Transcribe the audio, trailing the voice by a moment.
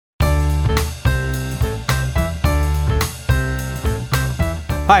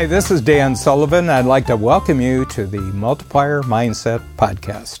Hi, this is Dan Sullivan. I'd like to welcome you to the Multiplier Mindset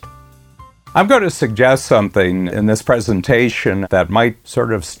Podcast. I'm going to suggest something in this presentation that might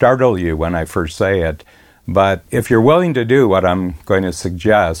sort of startle you when I first say it, but if you're willing to do what I'm going to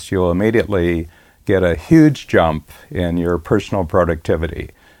suggest, you'll immediately get a huge jump in your personal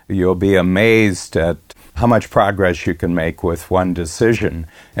productivity. You'll be amazed at how much progress you can make with one decision.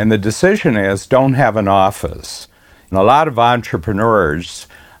 And the decision is, don't have an office. And a lot of entrepreneurs,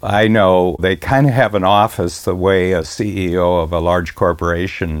 I know, they kind of have an office the way a CEO of a large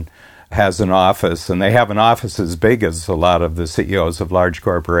corporation has an office, and they have an office as big as a lot of the CEOs of large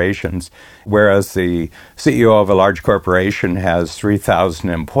corporations, whereas the CEO of a large corporation has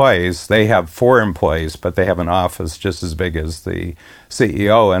 3,000 employees. They have 4 employees, but they have an office just as big as the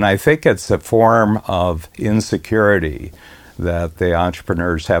CEO, and I think it's a form of insecurity that the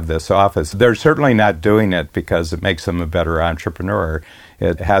entrepreneurs have this office. They're certainly not doing it because it makes them a better entrepreneur.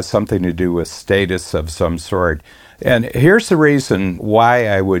 It has something to do with status of some sort. And here's the reason why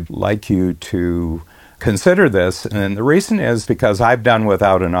I would like you to consider this. And the reason is because I've done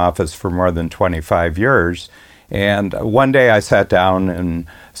without an office for more than 25 years. And one day I sat down and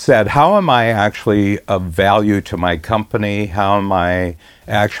said, how am I actually of value to my company? How am I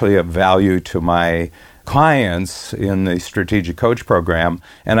actually of value to my clients in the Strategic Coach program?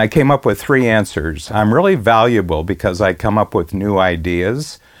 And I came up with 3 answers. I'm really valuable because I come up with new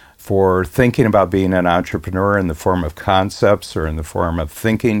ideas for thinking about being an entrepreneur in the form of concepts or in the form of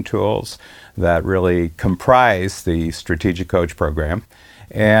thinking tools that really comprise the Strategic Coach program.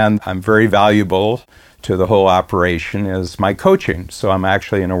 And I'm very valuable to the whole operation is my coaching. So I'm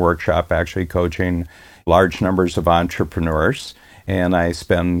actually in a workshop actually coaching large numbers of entrepreneurs. And I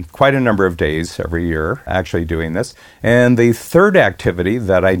spend quite a number of days every year actually doing this. And the third activity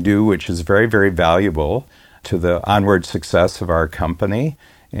that I do, which is very, very valuable to the onward success of our company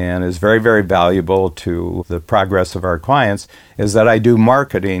and is very, very valuable to the progress of our clients, is that I do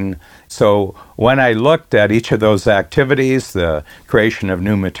marketing. So when I looked at each of those activities, the creation of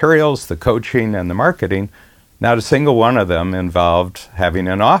new materials, the coaching, and the marketing, not a single one of them involved having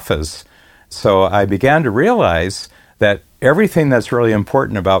an office. So I began to realize that everything that's really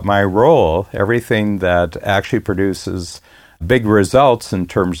important about my role, everything that actually produces big results in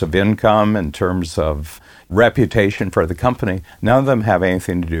terms of income, in terms of reputation for the company, none of them have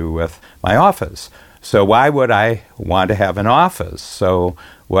anything to do with my office. So why would I want to have an office? So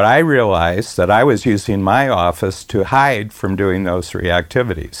what I realized that I was using my office to hide from doing those 3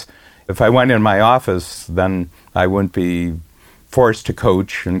 activities. If I went in my office, then I wouldn't be forced to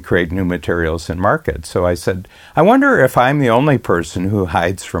coach and create new materials and market. So I said, I wonder if I'm the only person who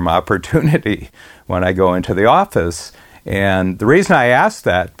hides from opportunity when I go into the office. And the reason I ask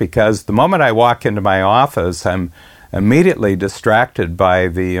that, because the moment I walk into my office, I'm immediately distracted by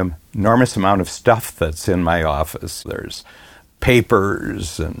the enormous amount of stuff that's in my office. There's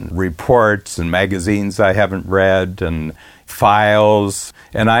papers and reports and magazines I haven't read and files.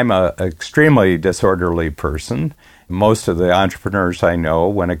 And I'm an extremely disorderly person. Most of the entrepreneurs I know,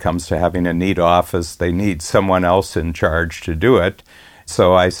 when it comes to having a neat office, they need someone else in charge to do it.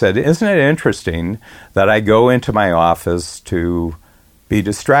 So I said, isn't it interesting that I go into my office to be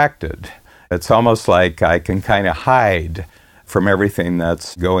distracted? It's almost like I can kind of hide from everything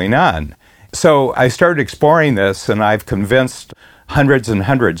that's going on. So I started exploring this, and I've convinced hundreds and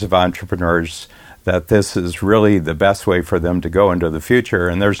hundreds of entrepreneurs that this is really the best way for them to go into the future.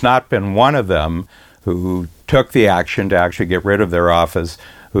 And there's not been one of them who took the action to actually get rid of their office,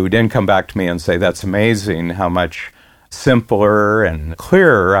 who didn't come back to me and say, that's amazing how much simpler and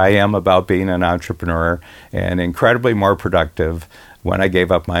clearer I am about being an entrepreneur and incredibly more productive when I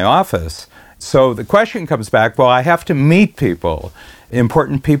gave up my office. So the question comes back, well, I have to meet people.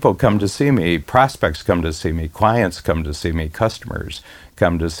 Important people come to see me, prospects come to see me, clients come to see me, customers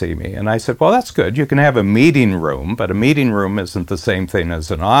come to see me. And I said, well, that's good. You can have a meeting room, but a meeting room isn't the same thing as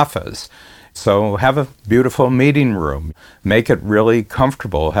an office. So have a beautiful meeting room. Make it really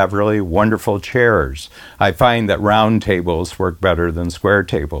comfortable. Have really wonderful chairs. I find that round tables work better than square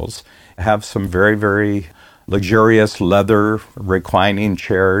tables. Have some very, very luxurious leather reclining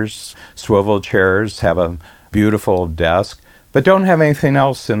chairs, swivel chairs. Have a beautiful desk. But don't have anything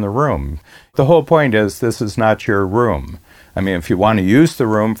else in the room. The whole point is this is not your room. I mean, if you want to use the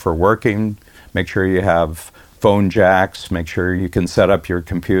room for working, make sure you have phone jacks, make sure you can set up your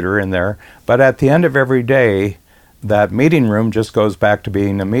computer in there. But at the end of every day, that meeting room just goes back to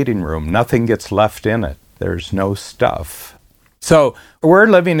being a meeting room. Nothing gets left in it. There's no stuff. So we're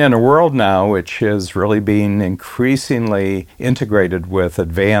living in a world now which is really being increasingly integrated with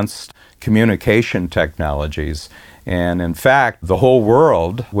advanced communication technologies. And in fact, the whole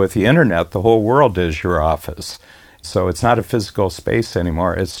world, with the internet, the whole world is your office. So it's not a physical space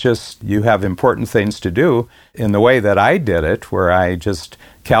anymore. It's just you have important things to do in the way that I did it, where I just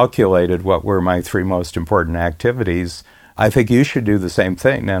calculated what were my 3 most important activities. I think you should do the same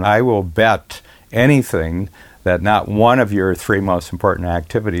thing. And I will bet anything that not one of your 3 most important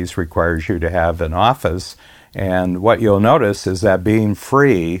activities requires you to have an office. And what you'll notice is that being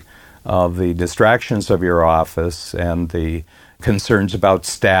free of the distractions of your office and the concerns about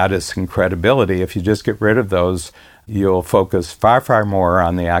status and credibility, if you just get rid of those, you'll focus far, far more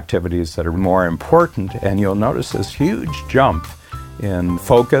on the activities that are more important, and you'll notice this huge jump in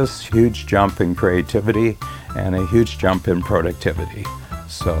focus, huge jump in creativity, and a huge jump in productivity.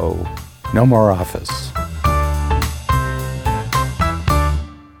 So, no more office.